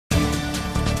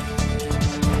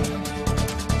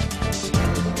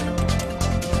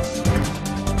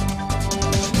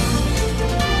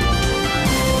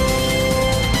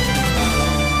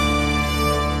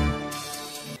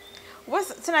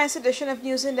tonight's edition of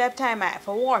News in Depth, I'm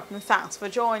for Wharton. Thanks for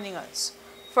joining us.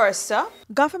 First up,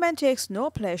 government takes no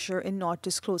pleasure in not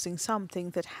disclosing something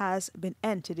that has been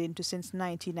entered into since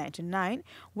 1999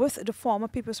 with the former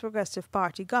People's Progressive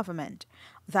Party government.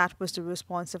 That was the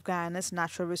response of Guyana's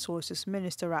Natural Resources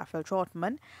Minister Raphael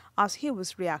Trotman as he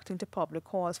was reacting to public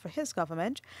calls for his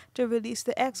government to release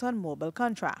the ExxonMobil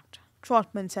contract.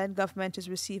 Trotman said government is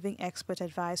receiving expert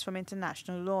advice from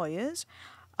international lawyers.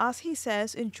 As he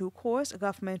says, in due course,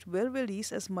 government will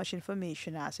release as much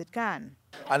information as it can.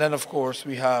 And then, of course,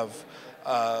 we have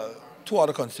two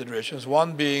other considerations.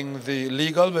 One being the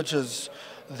legal, which is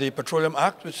the Petroleum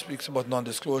Act, which speaks about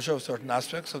non-disclosure of certain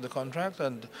aspects of the contract,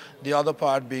 and the other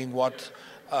part being what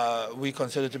we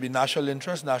consider to be national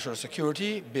interest, national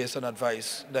security, based on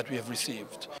advice that we have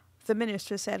received. The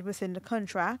minister said within the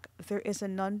contract there is a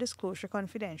non-disclosure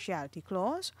confidentiality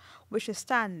clause, which is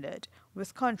standard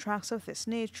with contracts of this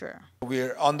nature.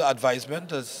 We're under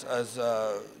advisement, as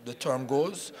the term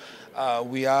goes.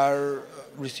 We are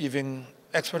receiving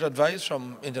expert advice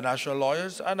from international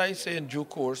lawyers, and I say in due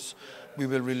course we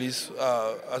will release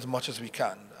as much as we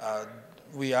can.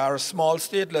 We are a small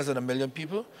state, less than 1 million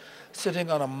people, sitting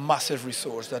on a massive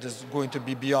resource that is going to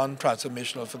be beyond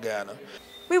transformational for Guyana.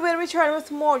 We will return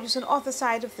with more news on the other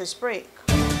side of this break.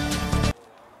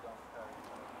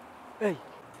 Hey,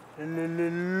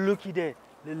 looky there.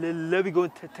 Let me go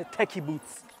techie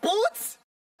boots. Boots?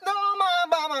 No,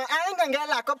 mama, I ain't gonna get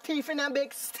locked up teeth in them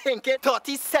big stinky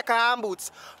 30-second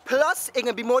boots. Plus, it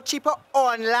can be more cheaper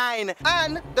online.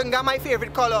 And don't got my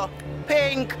favorite color,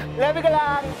 pink. Let me go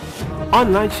on.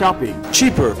 Online shopping.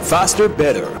 Cheaper, faster,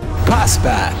 better. Pass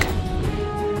back.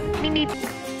 Morning.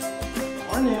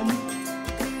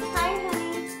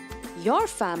 Your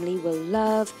family will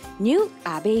love new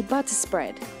Abbey butter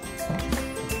spread.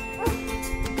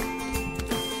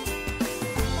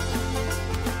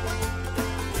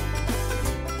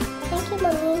 Thank you,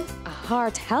 Mommy. A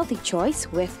heart-healthy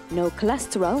choice with no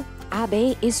cholesterol,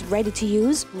 Abbey is ready to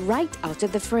use right out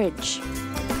of the fridge.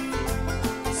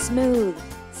 Smooth,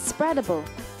 spreadable,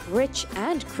 rich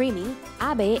and creamy,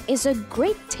 Abbey is a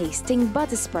great tasting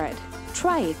butter spread.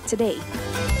 Try it today.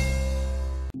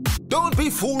 Don't be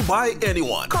fooled by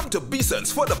anyone. Come to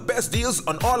Beson's for the best deals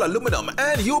on all aluminum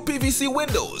and UPVC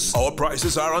windows. Our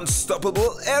prices are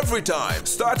unstoppable every time,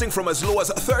 starting from as low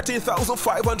as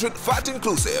 $13,500 VAT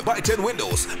inclusive. Buy 10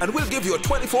 windows and we'll give you a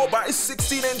 24 by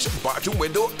 16-inch bathroom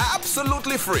window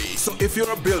absolutely free. So if you're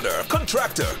a builder,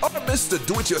 contractor, or Mr.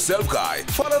 Do-It-Yourself guy,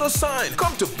 follow the sign.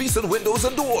 Come to Beson Windows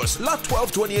and Doors, Lot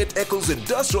 1228 Eccles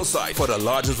Industrial Site for the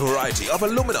largest variety of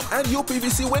aluminum and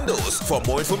UPVC windows. For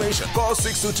more information, call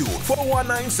 622-4197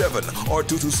 or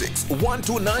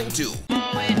 226-1292.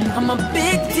 I'm a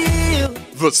big deal.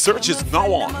 The search is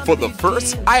now on for the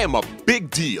first I Am a Big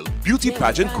Deal Beauty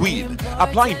Pageant Queen.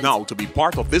 Apply now to be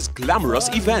part of this glamorous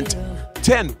event.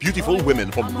 10 beautiful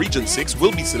women from Region 6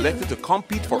 will be selected to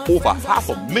compete for over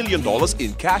 $500,000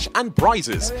 in cash and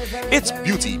prizes. It's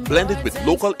beauty blended with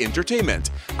local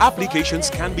entertainment. Applications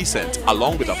can be sent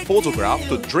along with a photograph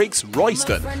to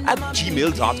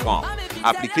drakesroyston@gmail.com.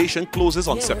 Application closes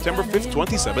on September 5th,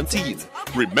 2017.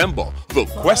 Remember, the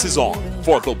quest is on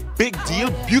for the Big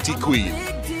Deal Beauty Queen.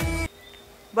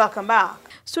 Welcome back.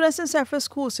 Students in several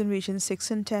schools in Region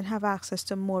 6 and 10 have access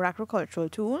to more agricultural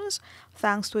tools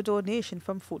thanks to a donation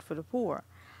from Food for the Poor.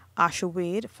 Asha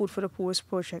Wade, Food for the Poor's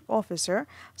project officer,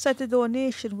 said the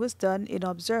donation was done in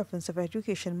observance of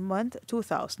Education Month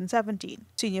 2017.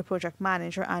 Senior project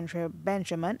manager Andrea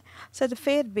Benjamin said the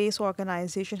faith-based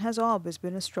organization has always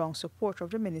been a strong supporter of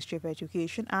the Ministry of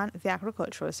Education and the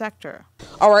agricultural sector.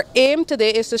 Our aim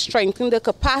today is to strengthen the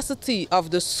capacity of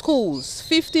the schools.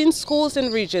 15 schools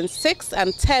in Region 6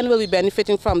 and 10 will be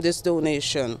benefiting from this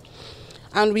donation.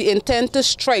 And we intend to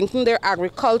strengthen their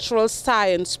agricultural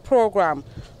science program,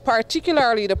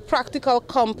 particularly the practical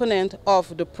component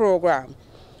of the program.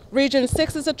 Region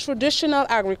 6 is a traditional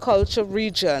agriculture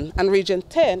region, and Region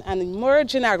 10 an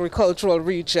emerging agricultural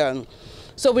region.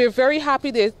 So we're very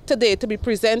happy today to be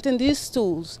presenting these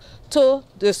tools to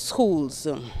the schools.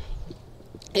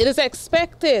 It is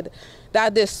expected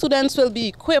that the students will be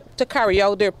equipped to carry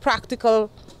out their practical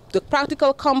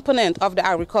component of the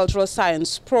agricultural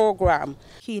science program.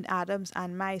 Keen Adams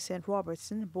and Mycent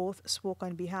Robertson both spoke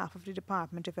on behalf of the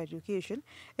Department of Education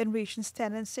in Regions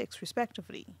 10 and 6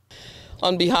 respectively.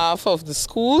 On behalf of the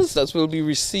schools that will be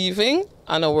receiving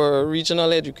and our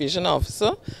regional education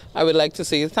officer, I would like to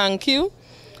say thank you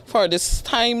for this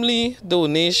timely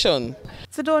donation.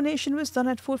 The donation was done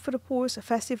at Food for the Poor's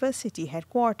Festival City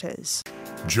headquarters.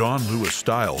 John Lewis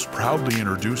Styles proudly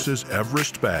introduces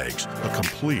Everest Bags, a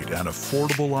complete and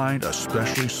affordable line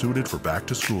especially suited for back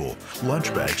to school.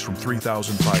 Lunch bags from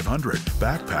 $3,500,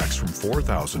 backpacks from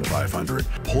 $4,500,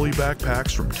 pulley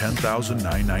backpacks from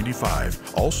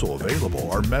 $10,995. Also available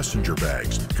are messenger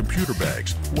bags, computer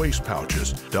bags, waist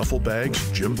pouches, duffel bags,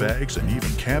 gym bags, and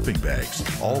even camping bags,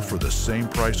 all for the same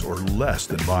price or less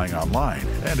than buying online.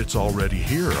 And it's already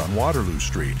here on Waterloo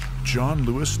Street. John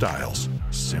Lewis Styles,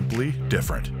 simply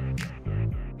different.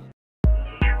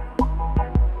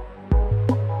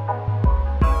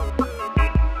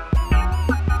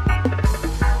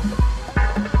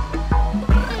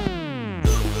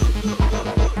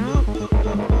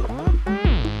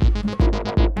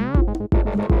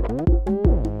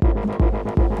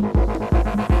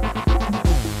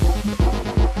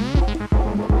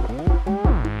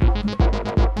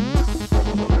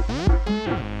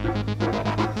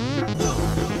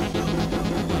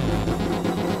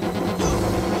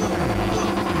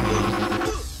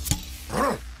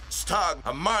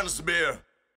 A man's beer.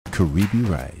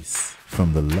 Caribbean rice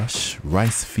from the lush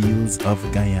rice fields of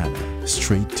Guyana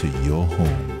straight to your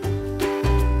home.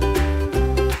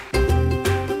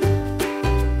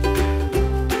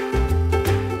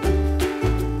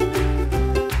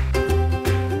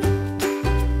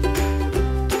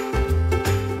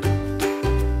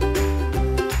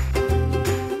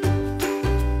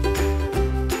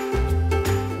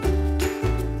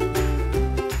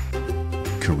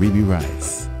 Caribbean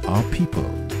rice. Our people,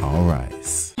 our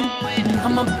rice.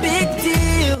 I'm a big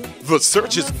deal. The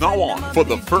search is now on for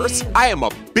the first I Am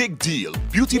a Big Deal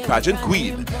Beauty Pageant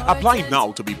Queen. Apply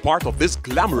now to be part of this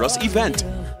glamorous event.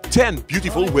 10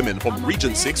 beautiful women from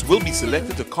Region 6 will be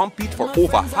selected to compete for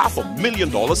over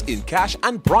 $500,000 in cash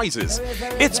and prizes.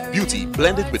 It's beauty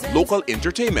blended with local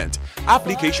entertainment.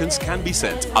 Applications can be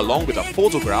sent along with a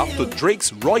photograph to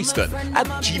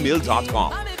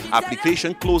drakesroyston@gmail.com.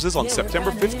 Application closes on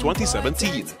September 5th,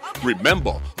 2017.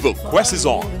 Remember, the quest is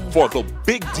on for the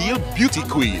Big Deal Beauty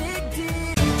Queen.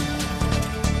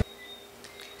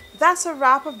 That's a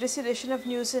wrap of this edition of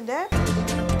News in Depth.